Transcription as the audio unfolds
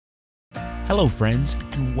Hello, friends,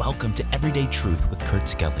 and welcome to Everyday Truth with Kurt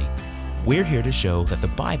Skelly. We're here to show that the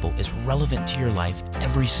Bible is relevant to your life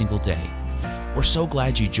every single day. We're so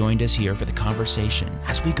glad you joined us here for the conversation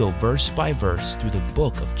as we go verse by verse through the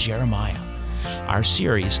book of Jeremiah. Our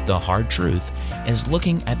series, The Hard Truth, is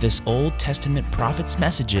looking at this Old Testament prophet's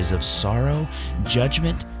messages of sorrow,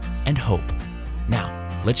 judgment, and hope.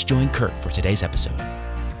 Now, let's join Kurt for today's episode.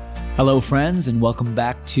 Hello, friends, and welcome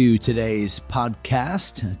back to today's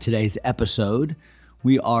podcast, today's episode.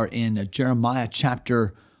 We are in Jeremiah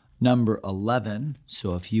chapter number 11.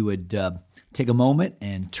 So if you would take a moment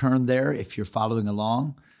and turn there if you're following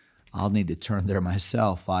along. I'll need to turn there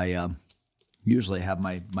myself. I usually have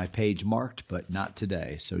my page marked, but not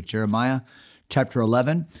today. So Jeremiah chapter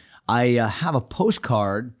 11. I have a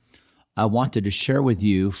postcard I wanted to share with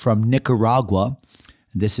you from Nicaragua.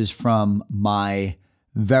 This is from my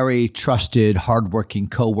very trusted, hardworking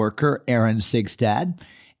coworker, Erin Sigstad,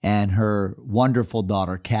 and her wonderful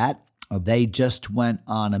daughter, Kat. They just went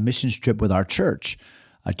on a missions trip with our church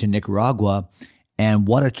to Nicaragua, and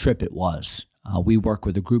what a trip it was. We work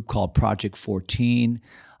with a group called Project 14,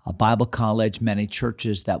 a Bible college, many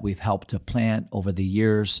churches that we've helped to plant over the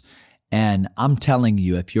years. And I'm telling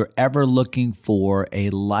you, if you're ever looking for a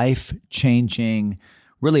life-changing,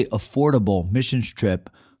 really affordable missions trip,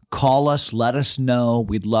 call us, let us know.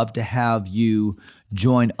 We'd love to have you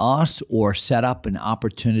join us or set up an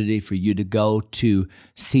opportunity for you to go to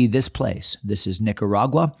see this place. This is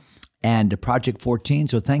Nicaragua and Project 14.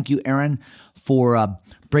 So thank you, Erin, for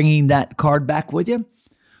bringing that card back with you.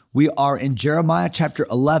 We are in Jeremiah chapter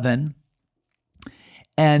 11.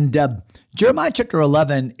 And Jeremiah chapter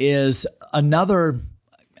 11 is another,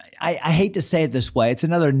 I hate to say it this way, it's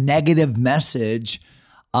another negative message.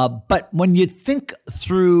 But when you think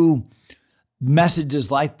through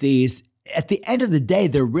messages like these, at the end of the day,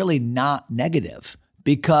 they're really not negative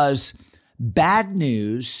because bad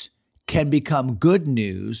news can become good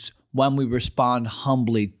news when we respond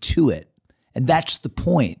humbly to it. And that's the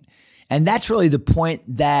point. And that's really the point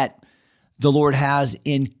that the Lord has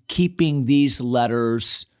in keeping these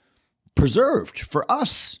letters preserved for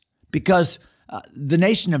us, because the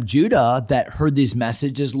nation of Judah that heard these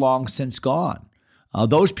messages is long since gone.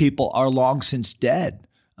 Those people are long since dead.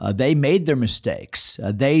 They made their mistakes.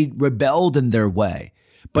 They rebelled in their way.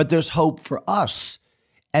 But there's hope for us.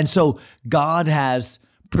 And so God has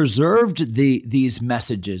preserved these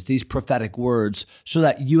messages, these prophetic words, so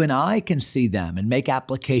that you and I can see them and make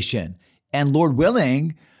application. And Lord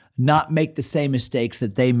willing, not make the same mistakes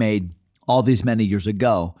that they made all these many years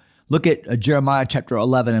ago. Look at Jeremiah chapter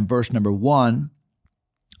 11 and verse number 1.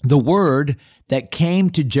 The word that came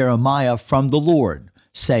to Jeremiah from the Lord,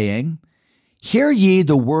 saying, Hear ye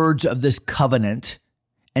the words of this covenant,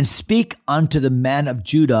 and speak unto the men of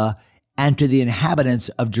Judah and to the inhabitants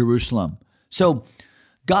of Jerusalem. So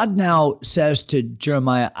God now says to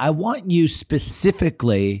Jeremiah, I want you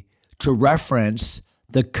specifically to reference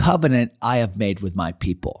the covenant I have made with my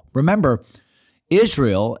people. Remember,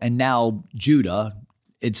 Israel and now Judah,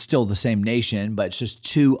 it's still the same nation, but it's just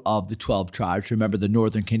two of the 12 tribes. Remember, the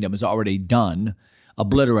northern kingdom is already done,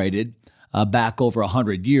 obliterated back over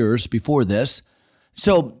 100 years before this.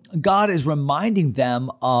 So God is reminding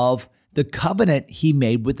them of the covenant he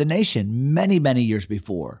made with the nation many, many years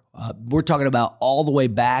before. We're talking about all the way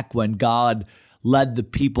back when God led the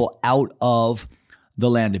people out of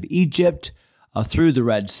the land of Egypt, through the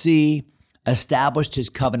Red Sea, established his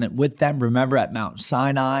covenant with them. Remember at Mount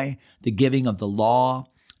Sinai, the giving of the law,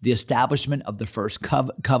 the establishment of the first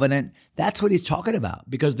covenant. That's what he's talking about,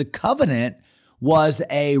 because the covenant was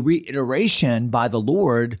a reiteration by the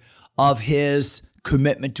Lord of his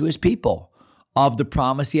commitment to his people, of the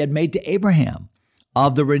promise he had made to Abraham,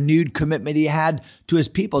 of the renewed commitment he had to his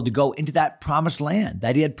people to go into that promised land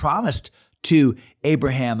that he had promised to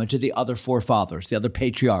Abraham and to the other forefathers, the other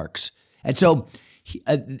patriarchs. And so,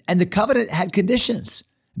 and the covenant had conditions.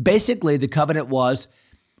 Basically, the covenant was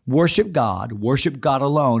worship God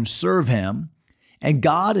alone, serve him, and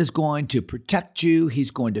God is going to protect you.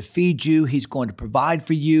 He's going to feed you. He's going to provide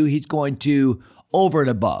for you. He's going to over and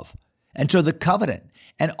above. And so the covenant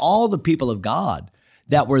and all the people of God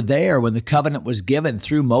that were there when the covenant was given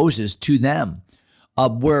through Moses to them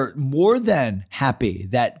were more than happy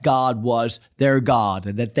that God was their God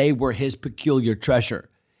and that they were his peculiar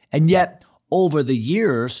treasure. And yet, over the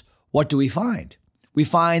years, what do we find? We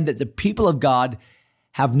find that the people of God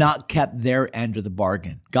have not kept their end of the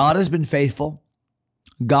bargain. God has been faithful.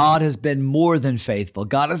 God has been more than faithful.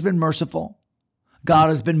 God has been merciful. God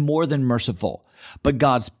has been more than merciful. But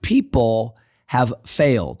God's people have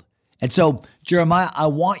failed. And so, Jeremiah, I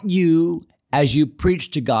want you, as you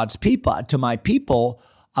preach to God's people, to my people,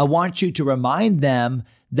 I want you to remind them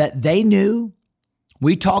that they knew.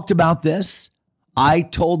 We talked about this. I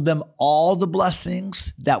told them all the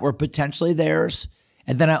blessings that were potentially theirs.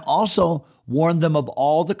 And then I also warned them of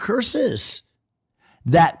all the curses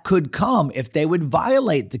that could come if they would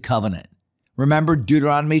violate the covenant. Remember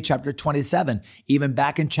Deuteronomy chapter 27, even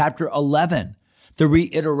back in chapter 11, the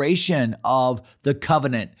reiteration of the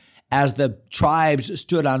covenant as the tribes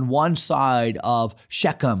stood on one side of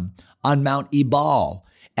Shechem on Mount Ebal,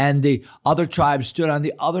 and the other tribes stood on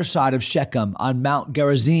the other side of Shechem on Mount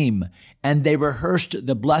Gerizim, and they rehearsed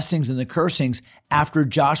the blessings and the cursings after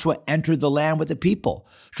Joshua entered the land with the people.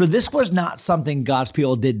 So this was not something God's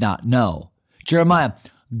people did not know. Jeremiah,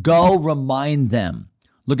 go remind them.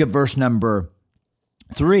 Look at verse number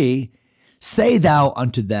 3. Say thou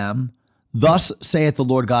unto them, thus saith the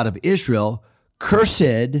Lord God of Israel,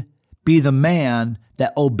 cursed be the man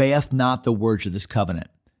that obeyeth not the words of this covenant.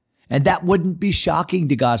 And that wouldn't be shocking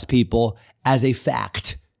to God's people as a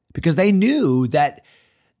fact, because they knew that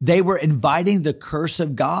they were inviting the curse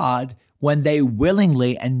of God when they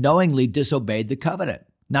willingly and knowingly disobeyed the covenant,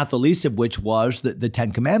 not the least of which was the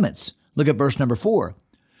Ten Commandments. Look at verse number 4.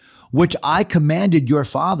 Which I commanded your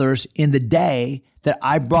fathers in the day that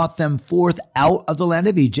I brought them forth out of the land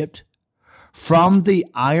of Egypt from the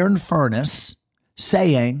iron furnace,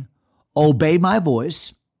 saying, obey my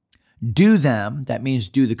voice, do them, that means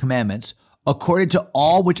do the commandments, according to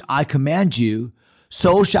all which I command you,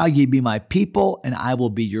 so shall ye be my people, and I will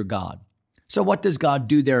be your God. So what does God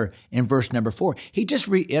do there in verse number 4? He just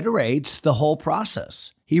reiterates the whole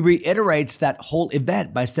process. He reiterates that whole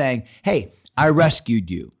event by saying, hey, I rescued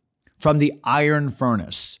you from the iron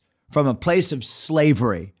furnace, from a place of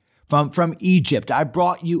slavery, from Egypt. I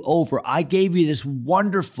brought you over. I gave you this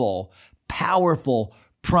wonderful, powerful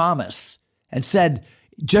promise and said,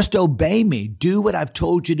 just obey me. Do what I've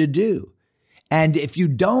told you to do. And if you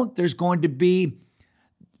don't, there's going to be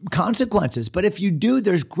consequences. But if you do,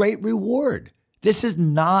 there's great reward. This is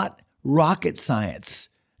not rocket science.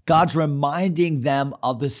 God's reminding them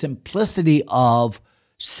of the simplicity of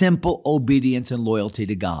simple obedience and loyalty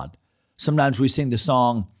to God. Sometimes we sing the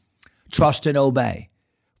song, trust and obey.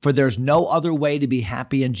 For there's no other way to be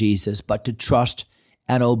happy in Jesus but to trust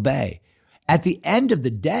and obey. At the end of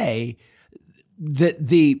the day,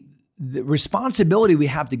 the responsibility we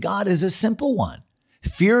have to God is a simple one.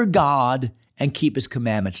 Fear God and keep his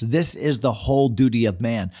commandments. This is the whole duty of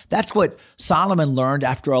man. That's what Solomon learned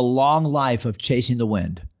after a long life of chasing the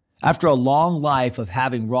wind. After a long life of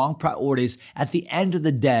having wrong priorities, at the end of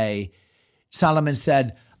the day, Solomon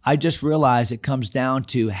said, I just realized it comes down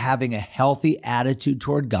to having a healthy attitude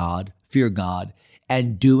toward God, fear God,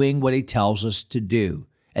 and doing what he tells us to do.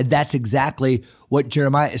 And that's exactly what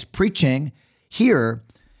Jeremiah is preaching here.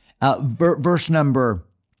 Verse number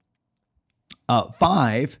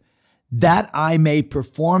 5, that I may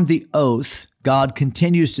perform the oath, God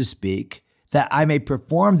continues to speak, that I may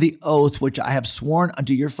perform the oath which I have sworn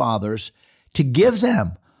unto your fathers, to give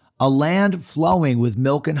them a land flowing with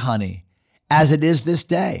milk and honey, as it is this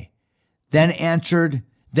day. Then answered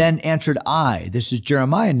I, this is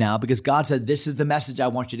Jeremiah now, because God said, this is the message I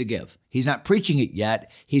want you to give. He's not preaching it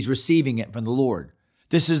yet. He's receiving it from the Lord.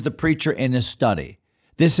 This is the preacher in his study.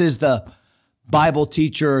 This is the Bible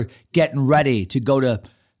teacher getting ready to go to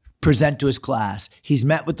present to his class. He's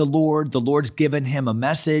met with the Lord. The Lord's given him a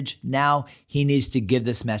message. Now he needs to give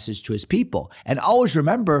this message to his people. And always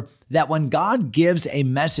remember that when God gives a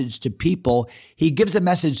message to people, he gives a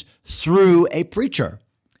message through a preacher.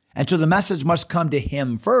 And so the message must come to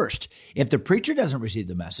him first. If the preacher doesn't receive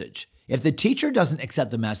the message, if the teacher doesn't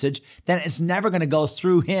accept the message, then it's never going to go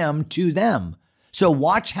through him to them. So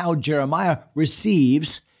watch how Jeremiah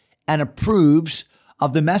receives and approves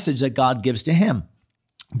of the message that God gives to him.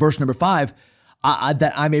 Verse number 5,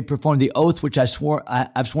 that I may perform the oath which I've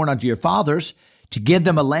sworn unto your fathers, to give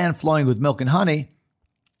them a land flowing with milk and honey,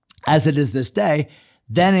 as it is this day.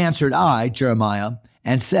 Then answered I, Jeremiah,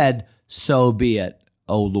 and said, so be it,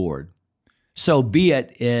 O Lord. So be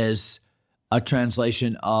it is a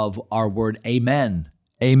translation of our word amen.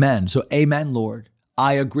 Amen. So amen, Lord.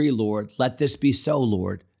 I agree, Lord. Let this be so,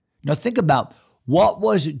 Lord. Now think about, what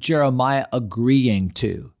was Jeremiah agreeing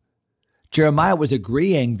to? Jeremiah was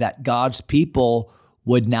agreeing that God's people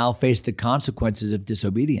would now face the consequences of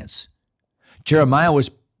disobedience. Jeremiah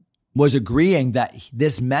was agreeing that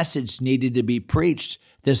this message needed to be preached,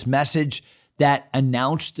 this message that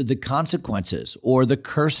announced the consequences or the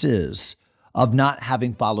curses of not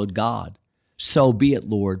having followed God. So be it,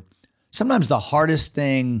 Lord. Sometimes the hardest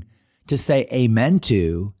thing to say amen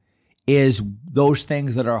to is those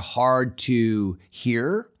things that are hard to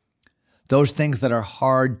hear, those things that are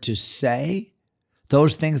hard to say,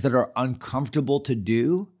 those things that are uncomfortable to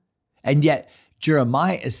do. And yet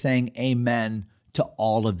Jeremiah is saying amen to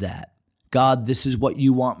all of that. God, this is what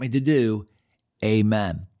you want me to do.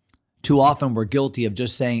 Amen. Too often we're guilty of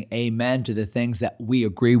just saying amen to the things that we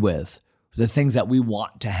agree with, the things that we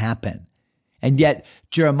want to happen. And yet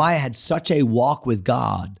Jeremiah had such a walk with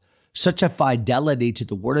God, such a fidelity to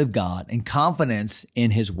the word of God and confidence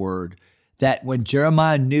in his word that when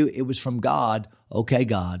Jeremiah knew it was from God, okay,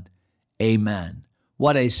 God, amen.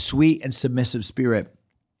 What a sweet and submissive spirit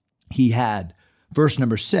he had. Verse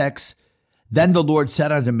number 6, then the Lord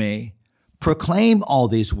said unto me, proclaim all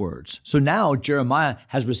these words. So now Jeremiah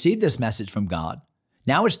has received this message from God.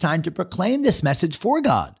 Now it's time to proclaim this message for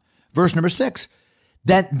God. Verse number 6,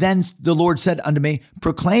 then the Lord said unto me,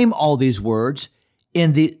 proclaim all these words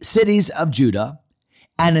in the cities of Judah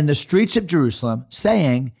and in the streets of Jerusalem,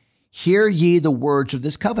 saying, hear ye the words of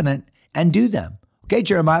this covenant and do them. Okay,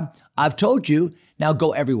 Jeremiah, I've told you, now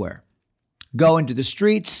go everywhere. Go into the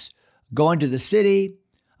streets, go into the city,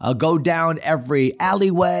 go down every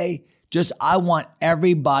alleyway. I want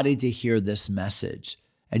everybody to hear this message.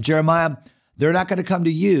 And Jeremiah, they're not going to come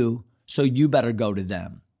to you, so you better go to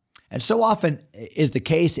them. And so often is the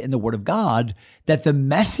case in the Word of God that the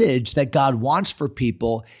message that God wants for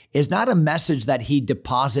people is not a message that he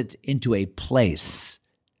deposits into a place.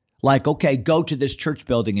 Like, okay, go to this church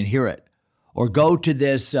building and hear it, or go to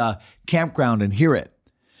this campground and hear it.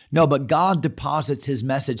 No, but God deposits his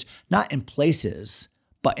message not in places,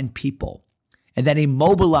 but in people. And then he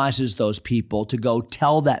mobilizes those people to go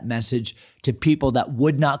tell that message to people that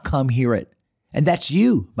would not come hear it. And that's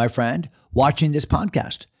you, my friend, watching this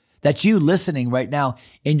podcast. That's you listening right now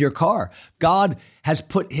in your car. God has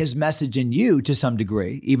put his message in you to some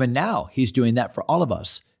degree. Even now, he's doing that for all of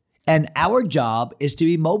us. And our job is to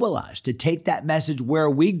be mobilized, to take that message where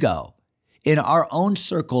we go in our own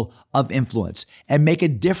circle of influence and make a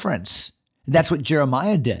difference. That's what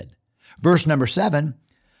Jeremiah did. Verse number 7,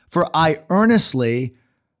 for I earnestly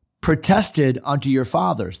protested unto your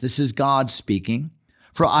fathers. This is God speaking.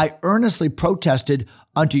 For I earnestly protested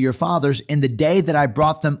unto your fathers in the day that I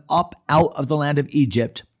brought them up out of the land of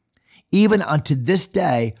Egypt, even unto this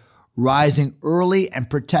day, rising early and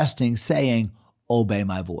protesting, saying, obey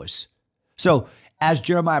my voice. So as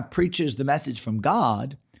Jeremiah preaches the message from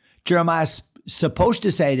God, Jeremiah's supposed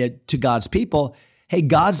to say to God's people, hey,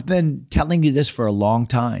 God's been telling you this for a long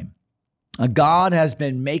time. God has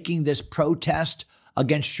been making this protest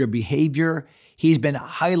against your behavior. He's been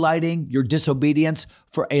highlighting your disobedience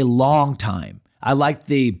for a long time. I like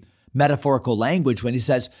the metaphorical language when he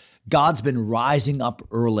says, God's been rising up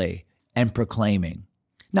early and proclaiming.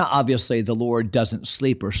 Now, obviously, the Lord doesn't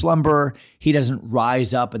sleep or slumber. He doesn't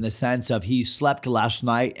rise up in the sense of he slept last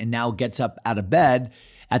night and now gets up out of bed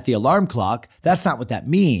at the alarm clock. That's not what that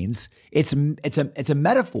means. It's a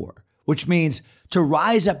metaphor, which means to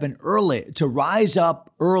rise up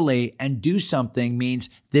early and do something means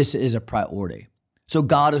this is a priority. So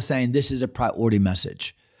God is saying this is a priority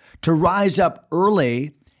message. To rise up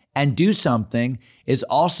early and do something is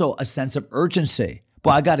also a sense of urgency.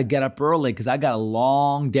 Boy, I got to get up early because I got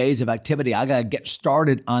long days of activity. I got to get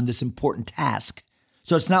started on this important task.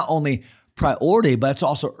 So it's not only priority, but it's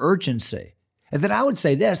also urgency. And then I would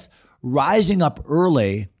say this, rising up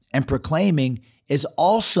early and proclaiming is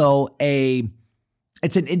also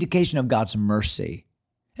it's an indication of God's mercy.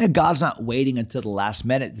 And God's not waiting until the last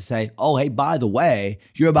minute to say, oh, hey, by the way,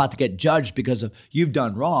 you're about to get judged because of you've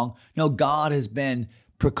done wrong. No, God has been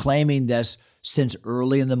proclaiming this since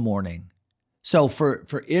early in the morning. So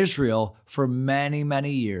for Israel, for many,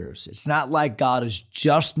 many years, it's not like God is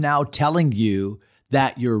just now telling you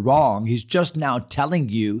that you're wrong. He's just now telling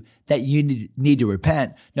you that you need to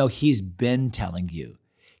repent. No, he's been telling you.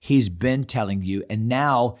 He's been telling you. And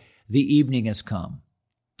now the evening has come.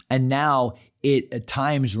 And now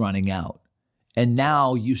time's running out. And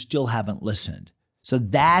now you still haven't listened. So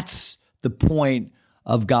that's the point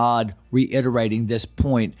of God reiterating this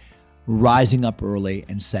point, rising up early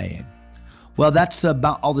and saying. Well, that's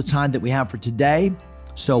about all the time that we have for today.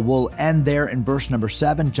 So we'll end there in verse number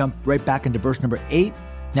 7, jump right back into verse number 8.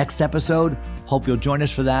 Next episode, hope you'll join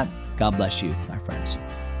us for that. God bless you, my friends.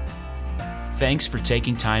 Thanks for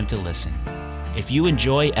taking time to listen. If you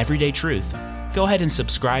enjoy Everyday Truth, go ahead and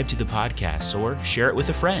subscribe to the podcast or share it with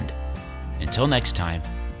a friend. Until next time,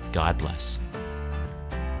 God bless.